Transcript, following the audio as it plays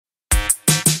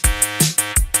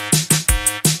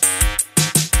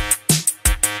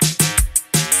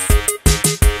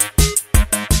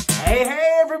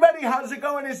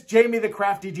everyone, it's Jamie the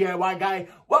Crafty DIY Guy.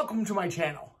 Welcome to my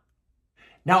channel.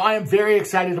 Now, I am very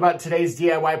excited about today's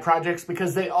DIY projects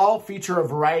because they all feature a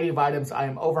variety of items I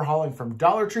am overhauling from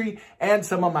Dollar Tree and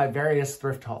some of my various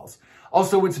thrift hauls.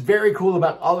 Also, what's very cool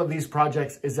about all of these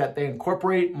projects is that they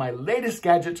incorporate my latest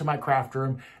gadget to my craft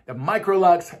room, the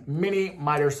MicroLux Mini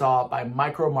Miter Saw by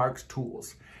MicroLux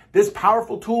Tools. This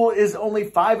powerful tool is only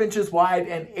 5 inches wide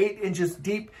and 8 inches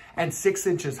deep and 6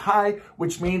 inches high,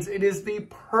 which means it is the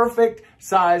perfect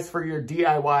size for your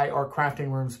DIY or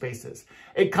crafting room spaces.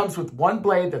 It comes with one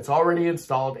blade that's already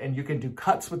installed, and you can do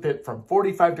cuts with it from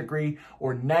 45 degree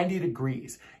or 90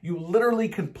 degrees. You literally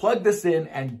can plug this in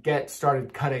and get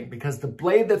started cutting because the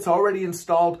blade that's already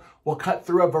installed will cut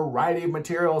through a variety of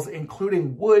materials,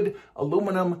 including wood,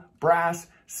 aluminum, brass,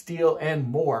 steel, and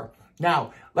more.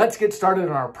 Now, let's get started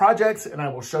on our projects, and I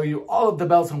will show you all of the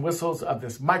bells and whistles of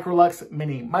this MicroLux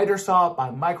Mini Miter Saw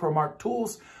by MicroLux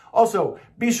Tools. Also,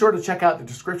 be sure to check out the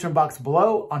description box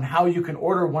below on how you can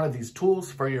order one of these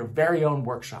tools for your very own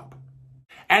workshop.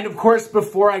 And of course,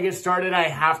 before I get started, I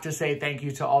have to say thank you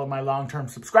to all of my long-term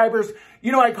subscribers.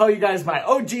 You know, I call you guys my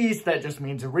OGs. That just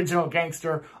means original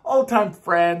gangster, old-time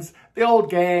friends, the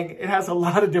old gang. It has a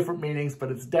lot of different meanings,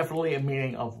 but it's definitely a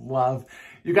meaning of love.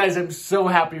 You guys, I'm so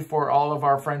happy for all of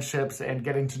our friendships and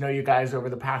getting to know you guys over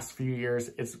the past few years.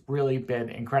 It's really been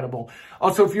incredible.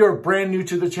 Also, if you're brand new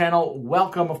to the channel,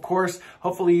 welcome, of course.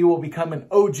 Hopefully you will become an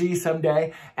OG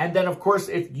someday. And then, of course,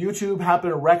 if YouTube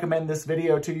happened to recommend this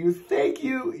video to you, thank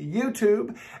you,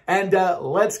 YouTube. And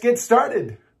let's get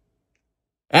started.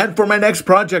 And for my next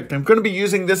project, I'm going to be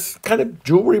using this kind of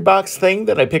jewelry box thing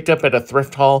that I picked up at a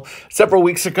thrift haul several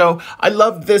weeks ago. I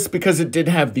loved this because it did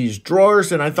have these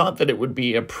drawers, and I thought that it would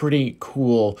be a pretty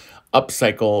cool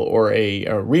upcycle or a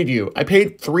redo. I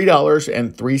paid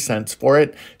 $3.03 for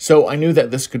it, so I knew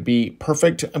that this could be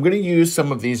perfect. I'm going to use some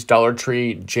of these Dollar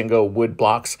Tree Jingo wood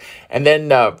blocks, and then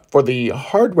for the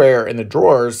hardware and the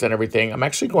drawers and everything, I'm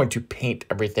actually going to paint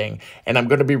everything, and I'm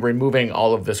going to be removing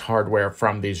all of this hardware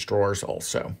from these drawers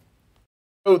also.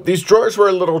 So these drawers were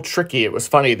a little tricky. It was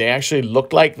funny. They actually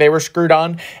looked like they were screwed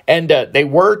on, and they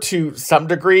were to some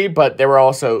degree, but they were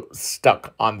also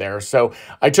stuck on there. So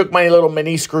I took my little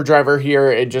mini screwdriver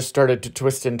here and just started to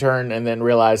twist and turn, and then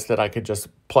realized that I could just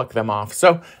pluck them off.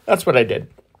 So that's what I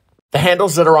did. The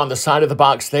handles that are on the side of the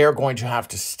box, they are going to have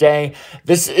to stay.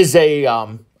 This is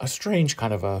a strange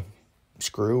kind of a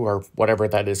screw or whatever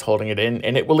that is holding it in,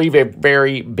 and it will leave a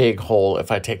very big hole if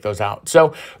I take those out.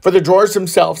 So for the drawers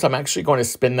themselves, I'm actually going to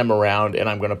spin them around, and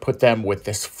I'm going to put them with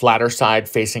this flatter side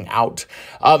facing out.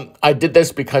 I did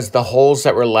this because the holes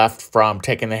that were left from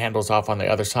taking the handles off on the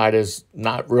other side is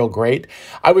not real great.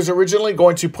 I was originally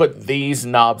going to put these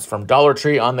knobs from Dollar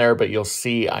Tree on there, but you'll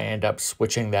see I end up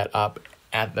switching that up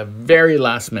at the very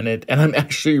last minute, and I'm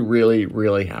actually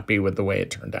really happy with the way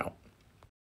it turned out.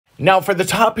 Now for the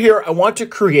top here, I want to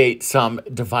create some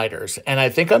dividers, and I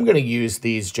think I'm going to use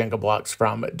these Jenga blocks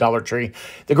from Dollar Tree.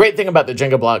 The great thing about the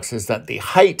Jenga blocks is that the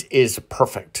height is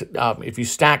perfect. If you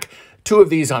stack two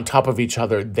of these on top of each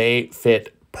other, they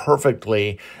fit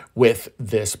perfectly with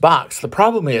this box. The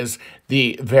problem is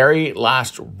the very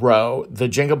last row, the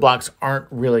Jenga blocks aren't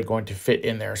really going to fit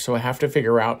in there, so I have to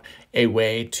figure out a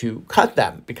way to cut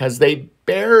them because they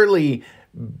barely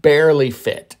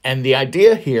fit. And the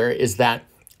idea here is that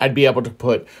I'd be able to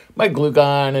put my glue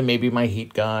gun and maybe my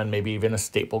heat gun, maybe even a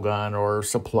staple gun or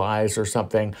supplies or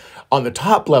something on the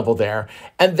top level there.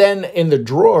 And then in the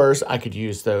drawers, I could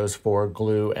use those for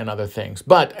glue and other things.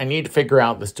 But I need to figure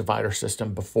out this divider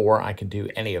system before I can do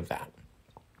any of that.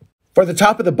 For the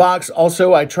top of the box,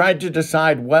 also, I tried to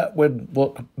decide what would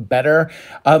look better.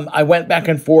 I went back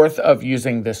and forth of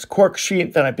using this cork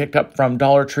sheet that I picked up from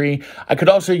Dollar Tree. I could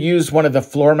also use one of the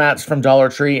floor mats from Dollar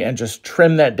Tree and just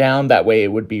trim that down. That way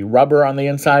it would be rubber on the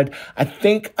inside. I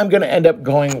think I'm going to end up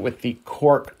going with the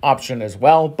cork option as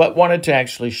well, but wanted to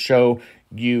actually show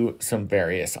you some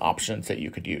various options that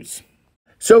you could use.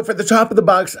 So for the top of the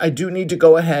box, I do need to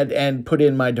go ahead and put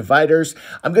in my dividers.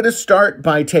 I'm going to start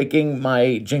by taking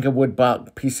my Jenga wood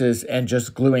block pieces and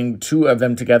just gluing 2 of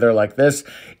them together like this.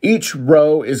 Each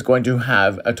row is going to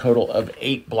have a total of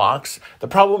 8 blocks. The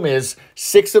problem is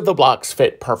 6 of the blocks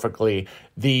fit perfectly.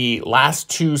 The last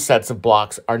 2 sets of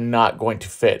blocks are not going to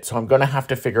fit, so I'm going to have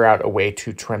to figure out a way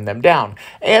to trim them down.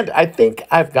 And I think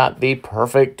I've got the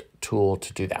perfect tool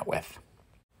to do that with.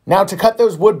 Now to cut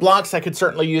those wood blocks, I could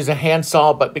certainly use a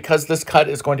handsaw, but because this cut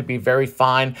is going to be very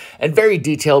fine and very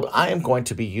detailed, I am going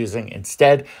to be using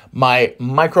instead my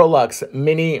MicroLux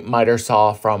Mini Miter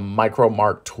Saw from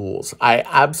MicroLux Tools. I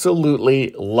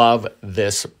absolutely love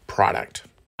this product.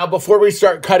 Now, before we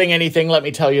start cutting anything, let me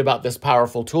tell you about this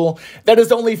powerful tool that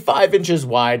is only 5 inches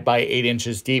wide by 8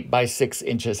 inches deep by 6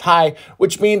 inches high,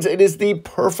 which means it is the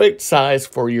perfect size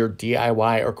for your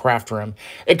DIY or craft room.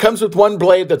 It comes with one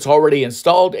blade that's already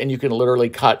installed, and you can literally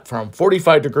cut from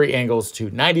 45-degree angles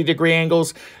to 90-degree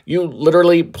angles. You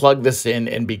literally plug this in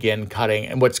and begin cutting.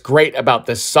 And what's great about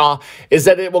this saw is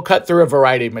that it will cut through a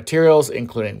variety of materials,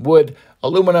 including wood,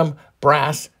 aluminum,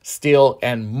 brass, steel,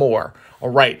 and more. All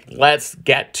right, let's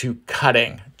get to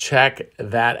cutting. Check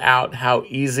that out, how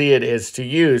easy it is to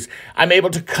use. I'm able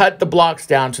to cut the blocks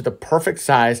down to the perfect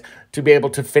size to be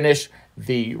able to finish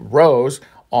the rows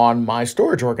on my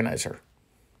storage organizer.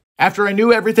 After I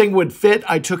knew everything would fit,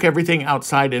 I took everything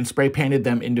outside and spray painted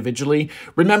them individually.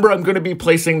 Remember, I'm going to be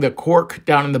placing the cork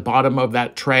down in the bottom of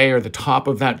that tray or the top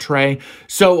of that tray,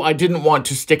 so I didn't want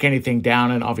to stick anything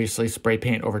down and obviously spray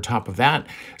paint over top of that.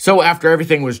 So after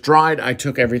everything was dried, I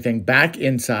took everything back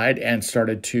inside and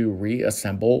started to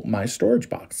reassemble my storage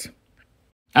box.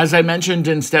 As I mentioned,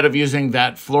 instead of using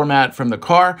that floor mat from the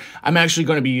car, I'm actually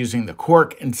going to be using the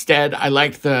cork instead. I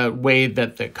like the way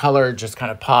that the color just kind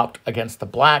of popped against the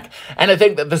black, and I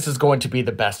think that this is going to be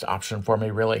the best option for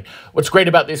me, really. What's great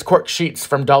about these cork sheets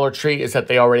from Dollar Tree is that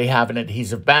they already have an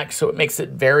adhesive back, so it makes it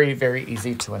very, very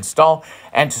easy to install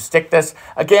and to stick this.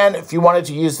 Again, if you wanted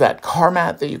to use that car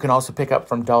mat that you can also pick up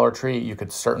from Dollar Tree, you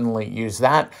could certainly use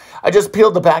that. I just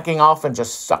peeled the backing off and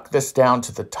just stuck this down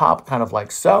to the top, kind of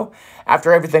like so.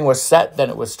 After everything was set, then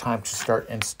it was time to start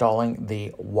installing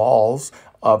the walls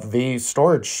of the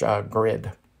storage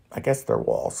grid. I guess they're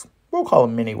walls. We'll call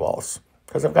them mini walls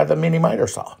because I've got the mini miter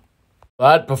saw.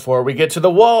 But before we get to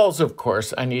the walls, of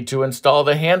course, I need to install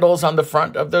the handles on the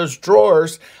front of those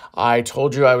drawers. I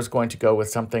told you I was going to go with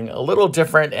something a little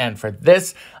different, and for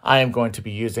this, I am going to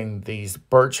be using these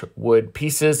birch wood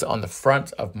pieces on the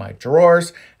front of my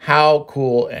drawers. How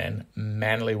cool and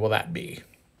manly will that be?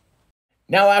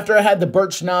 Now, after I had the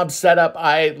birch knobs set up,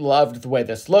 I loved the way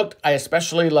this looked. I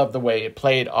especially love the way it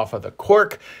played off of the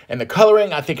cork and the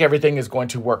coloring. I think everything is going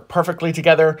to work perfectly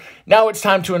together. Now it's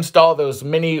time to install those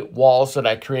mini walls that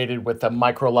I created with the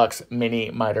MicroLux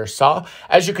mini miter saw.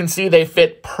 As you can see, they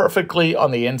fit perfectly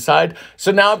on the inside.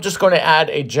 So now I'm just going to add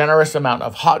a generous amount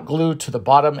of hot glue to the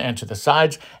bottom and to the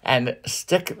sides and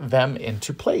stick them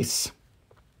into place.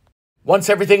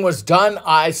 Once everything was done,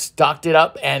 I stocked it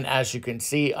up, and as you can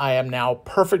see, I am now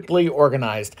perfectly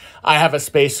organized. I have a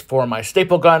space for my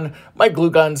staple gun, my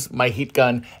glue guns, my heat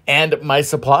gun, and my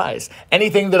supplies.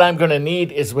 Anything that I'm going to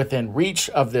need is within reach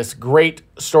of this great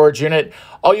storage unit.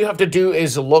 All you have to do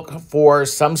is look for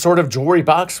some sort of jewelry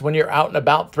box when you're out and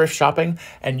about thrift shopping,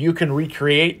 and you can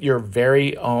recreate your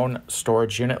very own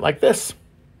storage unit like this.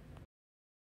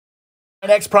 My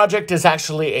next project is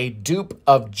actually a dupe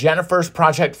of Jennifer's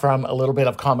project from A Little Bit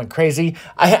of Calm and Crazy.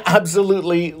 I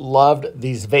absolutely loved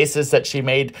these vases that she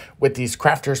made with these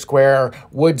crafter square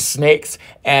wood snakes,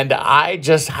 and I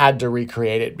just had to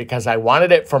recreate it because I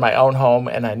wanted it for my own home,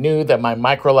 and I knew that my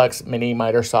MicroLux mini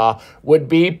miter saw would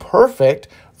be perfect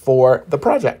for the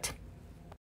project.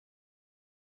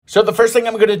 So the first thing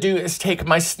I'm going to do is take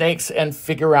my snakes and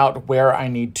figure out where I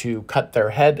need to cut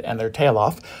their head and their tail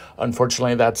off.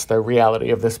 Unfortunately, that's the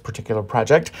reality of this particular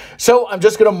project. So I'm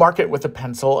just going to mark it with a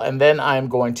pencil, and then I'm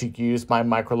going to use my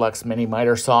MicroLux mini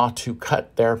miter saw to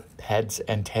cut their heads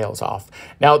and tails off.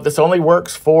 Now, this only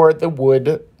works for the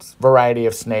wood variety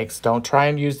of snakes. Don't try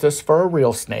and use this for a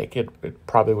real snake. It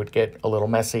probably would get a little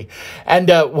messy. And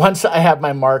once I have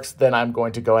my marks, then I'm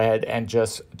going to go ahead and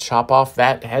just chop off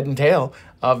that head and tail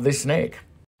of the snake.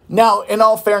 Now, in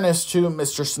all fairness to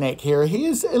Mr. Snake here, he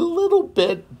is a little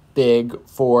bit big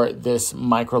for this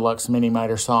MicroLux mini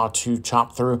miter saw to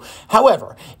chop through.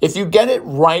 However, if you get it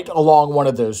right along one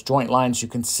of those joint lines, you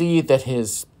can see that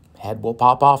his head will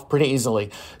pop off pretty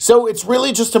easily. So it's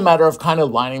really just a matter of kind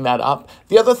of lining that up.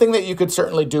 The other thing that you could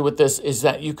certainly do with this is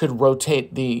that you could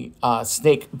rotate the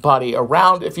snake body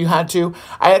around if you had to.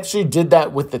 I actually did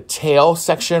that with the tail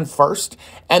section first,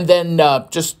 and then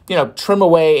just, trim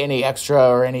away any extra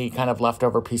or any kind of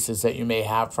leftover pieces that you may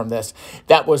have from this.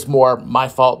 That was more my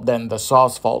fault than the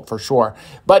saw's fault for sure.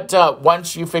 But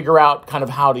once you figure out kind of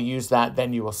how to use that,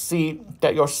 then you will see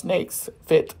that your snakes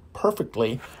fit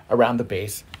perfectly around the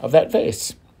base of that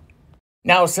vase.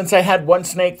 Now, since I had one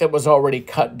snake that was already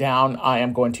cut down, I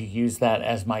am going to use that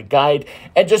as my guide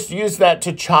and just use that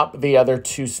to chop the other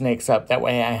two snakes up. That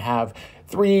way I have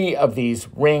 3 of these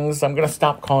rings. I'm going to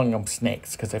stop calling them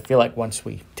snakes because I feel like once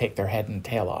we take their head and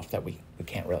tail off that we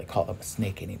can't really call them a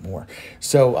snake anymore.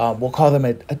 So we'll call them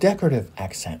a decorative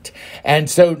accent. And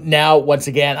so now, once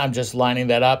again, I'm just lining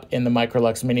that up in the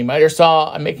MicroLux mini miter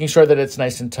saw. I'm making sure that it's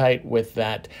nice and tight with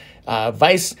that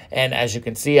vise. And as you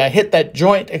can see, I hit that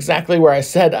joint exactly where I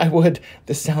said I would.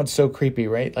 This sounds so creepy,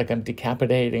 right? Like I'm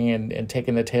decapitating and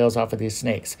taking the tails off of these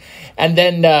snakes. And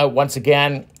then once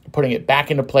again, putting it back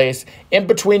into place. In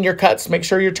between your cuts, make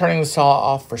sure you're turning the saw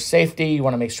off for safety. You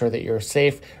want to make sure that you're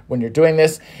safe when you're doing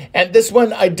this. And this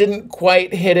one, I didn't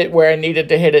quite hit it where I needed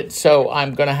to hit it, so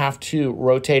I'm going to have to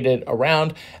rotate it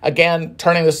around. Again,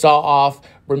 turning the saw off,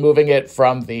 removing it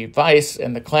from the vise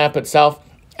and the clamp itself,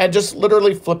 and just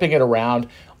literally flipping it around,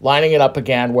 lining it up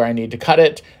again where I need to cut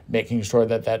it, making sure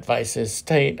that that vise is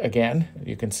tight again.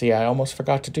 You can see I almost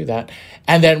forgot to do that.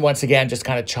 And then once again, just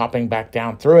kind of chopping back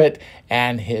down through it,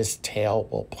 and his tail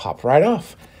will pop right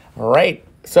off. All right,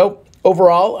 so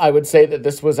overall, I would say that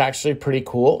this was actually pretty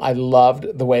cool. I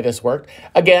loved the way this worked.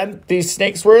 Again, these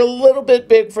snakes were a little bit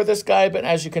big for this guy, but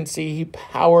as you can see, he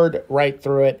powered right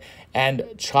through it and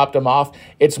chopped them off.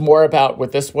 It's more about,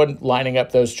 with this one, lining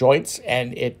up those joints,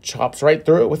 and it chops right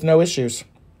through it with no issues.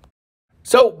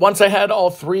 So once I had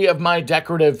all three of my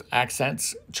decorative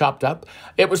accents chopped up,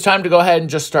 it was time to go ahead and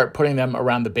just start putting them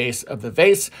around the base of the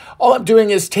vase. All I'm doing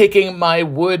is taking my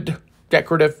wood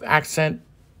decorative accent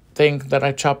thing that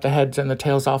I chopped the heads and the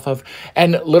tails off of,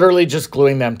 and literally just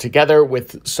gluing them together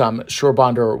with some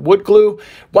Surebonder wood glue.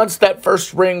 Once that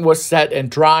first ring was set and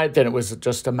dried, then it was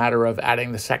just a matter of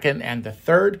adding the second and the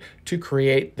third to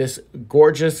create this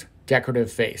gorgeous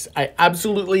decorative vase. I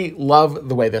absolutely love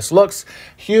the way this looks.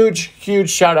 Huge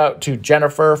shout out to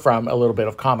Jennifer from A Little Bit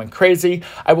of Common Crazy.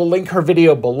 I will link her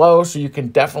video below, so you can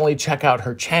definitely check out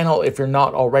her channel if you're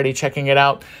not already checking it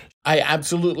out. I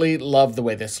absolutely love the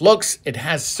way this looks. It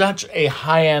has such a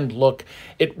high-end look.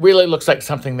 It really looks like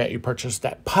something that you purchased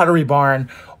at Pottery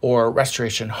Barn or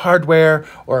Restoration Hardware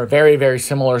or a very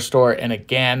similar store. And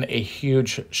again, a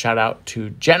huge shout out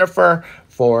to Jennifer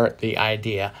for the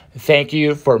idea. Thank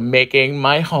you for making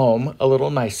my home a little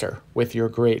nicer with your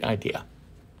great idea.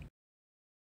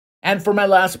 And for my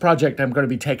last project, I'm going to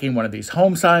be taking one of these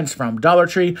home signs from Dollar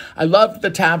Tree. I loved the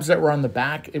tabs that were on the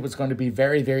back. It was going to be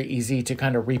very easy to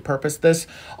kind of repurpose this.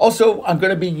 Also, I'm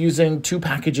going to be using 2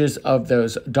 packages of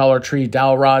those Dollar Tree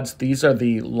dowel rods. These are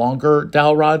the longer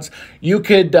dowel rods. You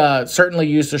could certainly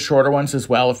use the shorter ones as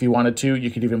well if you wanted to. You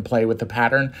could even play with the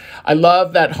pattern. I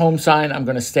love that home sign. I'm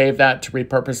going to save that to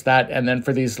repurpose that. And then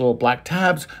for these little black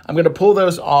tabs, I'm going to pull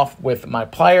those off with my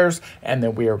pliers, and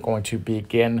then we are going to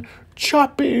begin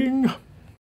chopping.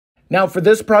 Now for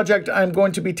this project, I'm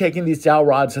going to be taking these dowel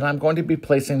rods and I'm going to be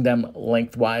placing them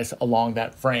lengthwise along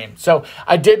that frame. So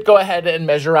I did go ahead and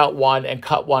measure out one and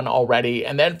cut one already.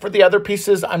 And then for the other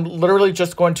pieces, I'm literally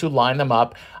just going to line them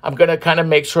up. I'm going to kind of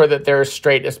make sure that they're as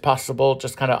straight as possible,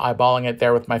 just kind of eyeballing it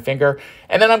there with my finger.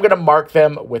 And then I'm going to mark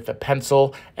them with a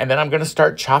pencil, and then I'm going to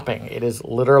start chopping. It is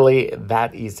literally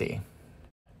that easy.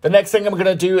 The next thing I'm going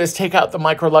to do is take out the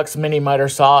MicroLux mini miter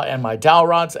saw and my dowel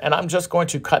rods, and I'm just going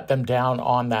to cut them down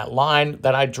on that line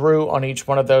that I drew on each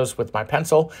one of those with my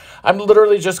pencil. I'm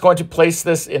literally just going to place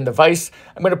this in the vise.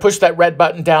 I'm going to push that red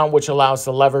button down, which allows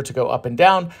the lever to go up and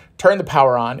down, turn the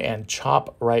power on, and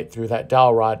chop right through that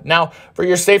dowel rod. Now, for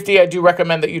your safety, I do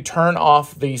recommend that you turn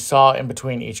off the saw in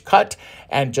between each cut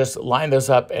and just line those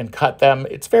up and cut them.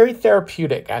 It's very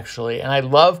therapeutic, actually, and I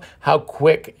love how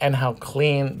quick and how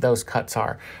clean those cuts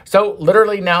are. So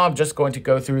literally now I'm just going to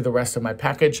go through the rest of my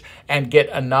package and get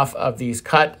enough of these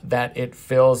cut that it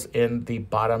fills in the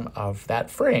bottom of that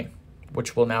frame,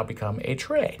 which will now become a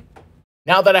tray.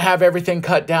 Now that I have everything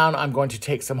cut down, I'm going to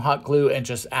take some hot glue and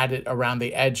just add it around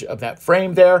the edge of that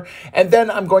frame there. And then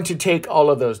I'm going to take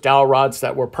all of those dowel rods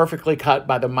that were perfectly cut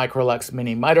by the MicroLux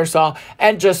mini miter saw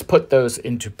and just put those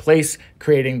into place,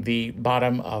 creating the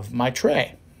bottom of my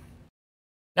tray.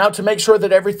 Now, to make sure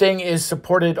that everything is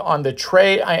supported on the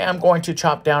tray, I am going to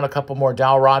chop down a couple more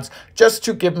dowel rods just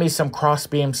to give me some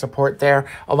cross-beam support there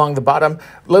along the bottom.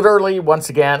 Literally, once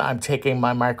again, I'm taking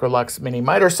my MicroLux mini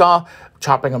miter saw,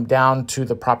 chopping them down to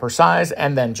the proper size,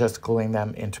 and then just gluing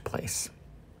them into place.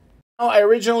 Now, I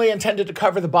originally intended to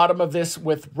cover the bottom of this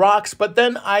with rocks, but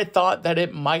then I thought that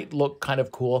it might look kind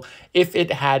of cool if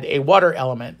it had a water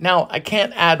element. Now, I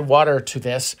can't add water to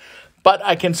this, but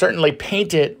I can certainly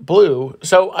paint it blue.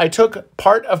 So I took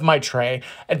part of my tray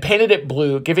and painted it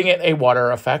blue, giving it a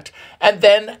water effect, and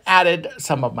then added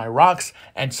some of my rocks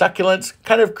and succulents,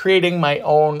 kind of creating my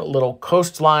own little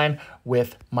coastline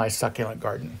with my succulent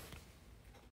garden.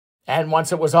 And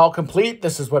once it was all complete,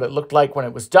 this is what it looked like when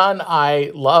it was done. I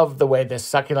love the way this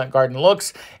succulent garden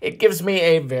looks. It gives me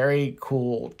a very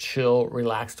cool, chill,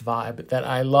 relaxed vibe that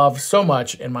I love so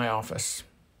much in my office.